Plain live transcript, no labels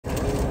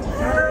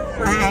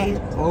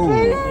my. Oh.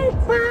 Hey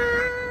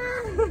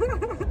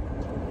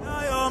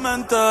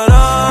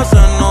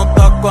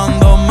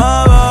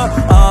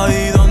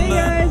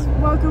guys,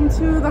 welcome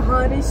to the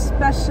holiday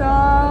special.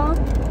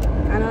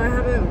 I know I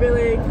haven't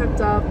really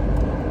kept up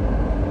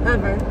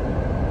ever.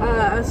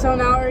 So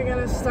now we're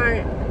gonna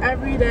start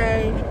every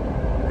day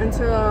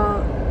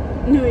until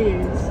New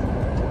Year's.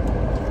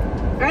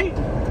 Right?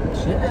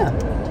 Yeah.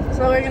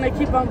 So we're gonna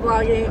keep on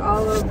vlogging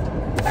all of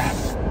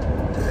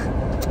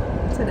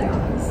today.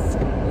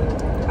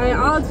 I mean,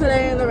 all of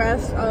today and the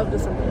rest of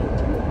December.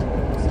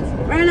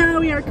 Right now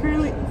we are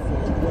currently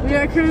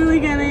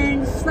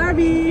getting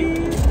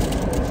Slurpees.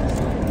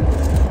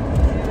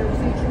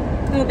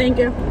 Oh, thank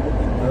you.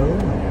 Oh,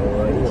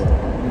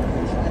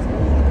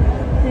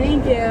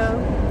 Thank you.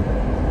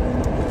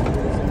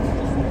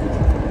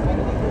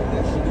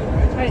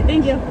 Alright,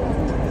 thank you.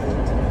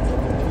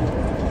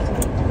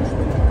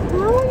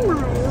 Oh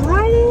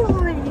my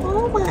lordy.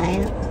 Oh my.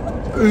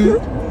 Is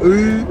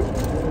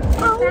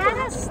that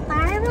a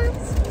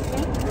Starbucks?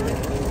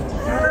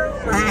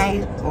 Oh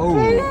my. oh.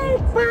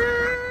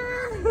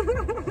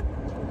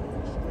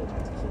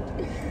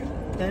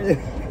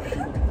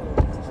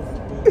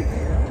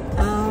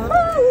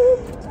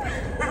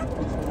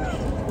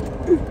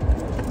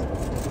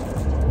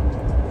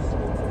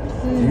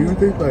 Do you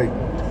think like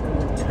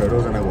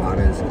turtles and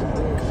iguanas can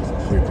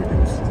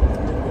reproduce?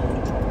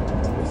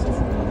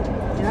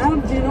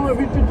 Yeah, do you know what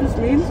reproduce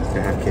means?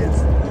 To have kids.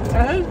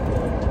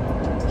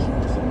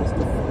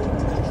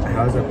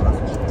 How is that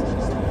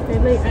possible? They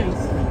lay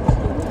eggs.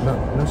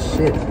 No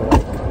shit. But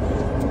like,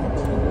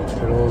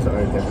 turtles are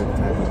a different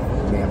type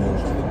of mammal.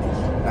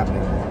 Not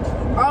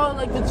mammal. Oh,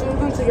 like the two of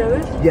them together?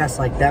 Yes,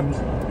 like them.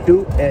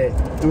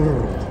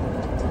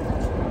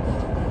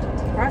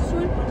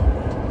 Actually?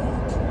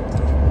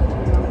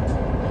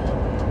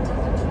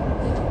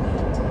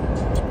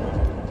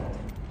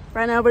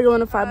 Right now we're going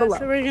to Five Below.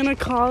 So we're gonna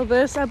call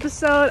this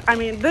episode,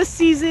 this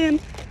season,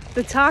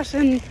 the Tosh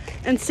and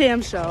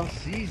Sam show.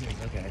 Seasons.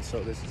 Okay,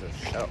 so this is a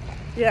show,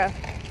 Yeah.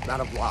 not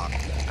a vlog.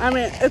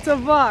 It's a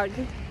vlog.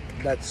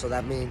 So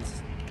that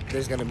means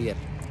there's gonna be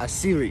a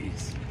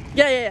series.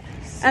 Yeah.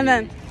 And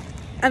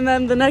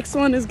then the next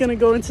one is gonna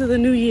go into the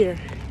new year.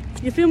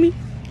 You feel me?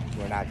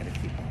 We're not gonna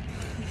keep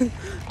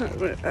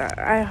up.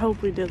 I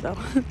hope we did though.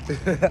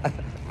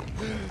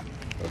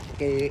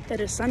 Okay.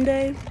 It is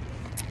Sunday,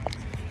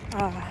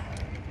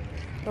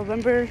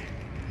 November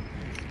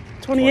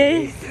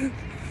 28th.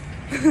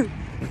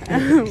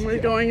 And we're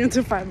going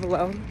into Five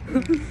Below.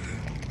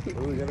 What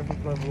are we gonna pick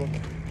Five Below?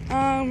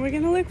 We're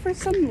gonna look for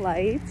some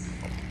lights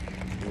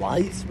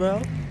Lights,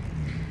 bro?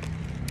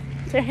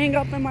 to hang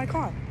up in my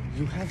car.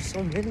 You have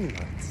so many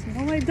lights.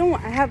 No, I don't.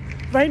 I have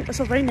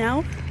right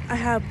now I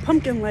have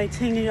pumpkin lights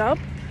hanging up,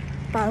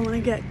 but I want to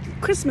get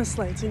Christmas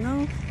lights.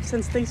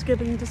 Since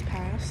Thanksgiving just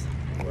passed.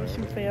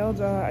 Mission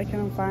failed. I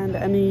couldn't find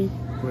any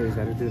Wait, is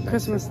that a dude?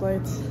 Christmas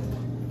lights.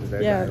 Is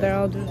that Yeah, they're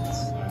all dudes.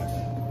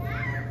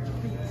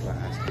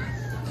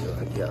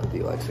 Yeah, do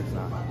you like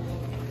 6'9"?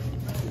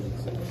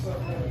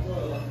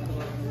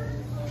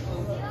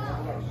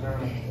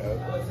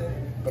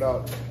 But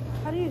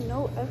How do you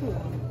know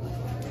everyone?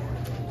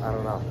 I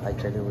don't know. I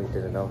genuinely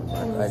didn't know.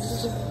 I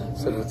just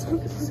said what's up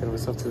because he said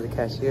what's up to the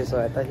cashier,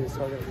 so I thought he was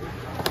talking to me.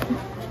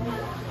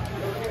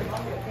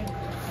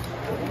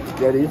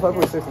 Yeah, do you fuck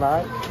with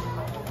 6'9"?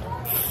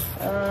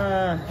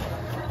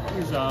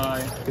 He's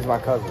alright. He's my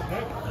cousin.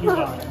 He's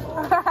alright.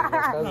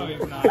 No,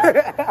 he's not.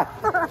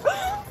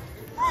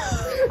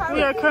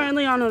 We are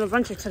currently on an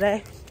adventure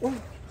today.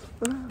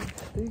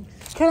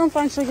 Couldn't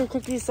find sugar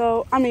cookies,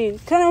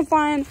 couldn't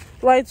find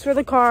lights for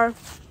the car.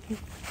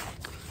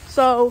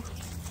 So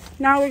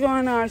now we're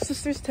going to our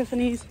sister's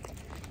Tiffany's.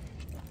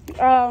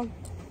 Sorry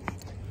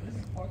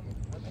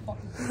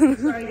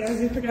guys,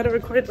 we forgot to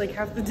record like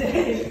half the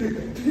day.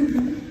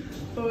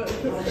 But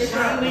we're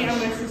currently at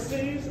my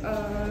sister's.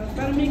 About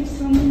to make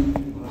some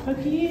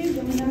cookies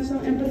and we have some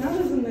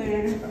empanadas in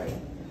there.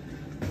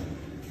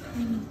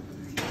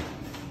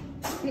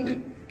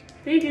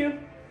 Thank you.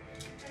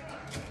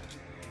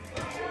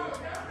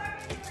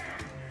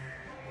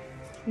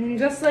 And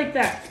just like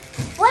that.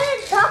 What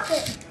is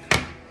chocolate?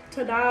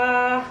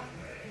 Ta-da!